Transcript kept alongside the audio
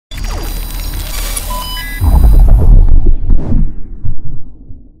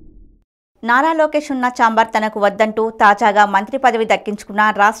నారా లోకేష్ ఉన్న ఛాంబర్ తనకు వద్దంటూ తాజాగా మంత్రి పదవి దక్కించుకున్న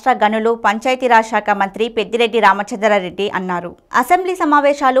రాష్ట్ర గనులు పంచాయతీరాజ్ శాఖ మంత్రి పెద్దిరెడ్డి రామచంద్ర రెడ్డి అన్నారు. అసెంబ్లీ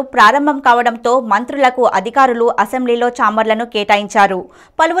సమావేశాలు ప్రారంభం కావడంతో మంత్రులకు అధికారులు అసెంబ్లీలో ఛాంబర్లను కేటాయించారు.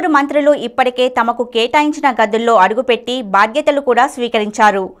 పలువురు మంత్రులు ఇప్పటికే తమకు కేటాయించిన గదుల్లో అడుగుపెట్టి బాధ్యతలు కూడా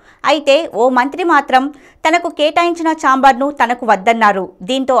స్వీకరించారు. అయితే ఓ మంత్రి మాత్రం తనకు కేటాయించిన ఛాంబర్ను తనకు వద్దన్నారు.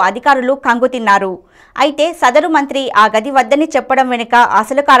 దీంతో అధికారులు కంగుతిన్నారు. అయితే సదరు మంత్రి ఆ గది వద్దని చెప్పడం వెనుక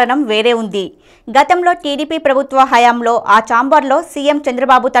అసలు కారణం వేరే ఉంది. గతంలో టీడీపీ ప్రభుత్వ హయాంలో ఆ ఛాంబర్లో సీఎం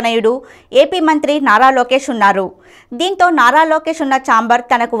చంద్రబాబు తనయుడు ఏపీ మంత్రి నారా లోకేష్ ఉన్నారు. దీంతో నారా లోకేష్ ఉన్న ఛాంబర్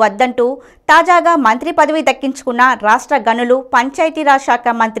తనకు వద్దంటూ తాజాగా మంత్రి పదవి దక్కించుకున్న రాష్ట్ర గనులు పంచాయతీరాజ్ శాఖ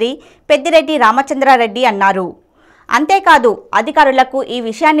మంత్రి పెద్దిరెడ్డి రామచంద్ర రెడ్డి అన్నారు. అంతేకాదు అధికారులకు ఈ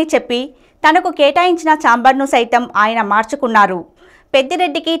విషయాన్ని చెప్పి తనకు కేటాయించిన ఛాంబర్ను సైతం ఆయన మార్చుకున్నారు.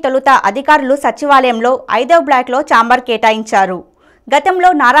 పెద్దిరెడ్డికి తొలుత అధికారులు సచివాలయంలో 5వ బ్లాక్లో ఛాంబర్ కేటాయించారు. గతంలో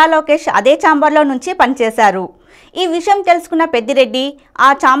నారా లోకేష్ అదే ఛాంబర్లో నుంచి పనిచేశారు. ఈ విషయం తెలుసుకున్న పెద్దిరెడ్డి ఆ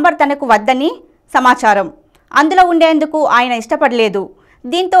ఛాంబర్ తనకు వద్దని సమాచారం. అందులో ఉండేందుకు ఆయన ఇష్టపడలేదు.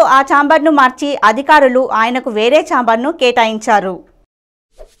 దీంతో ఆ ఛాంబర్ను మార్చి అధికారులు ఆయనకు వేరే ఛాంబర్ను కేటాయించారు.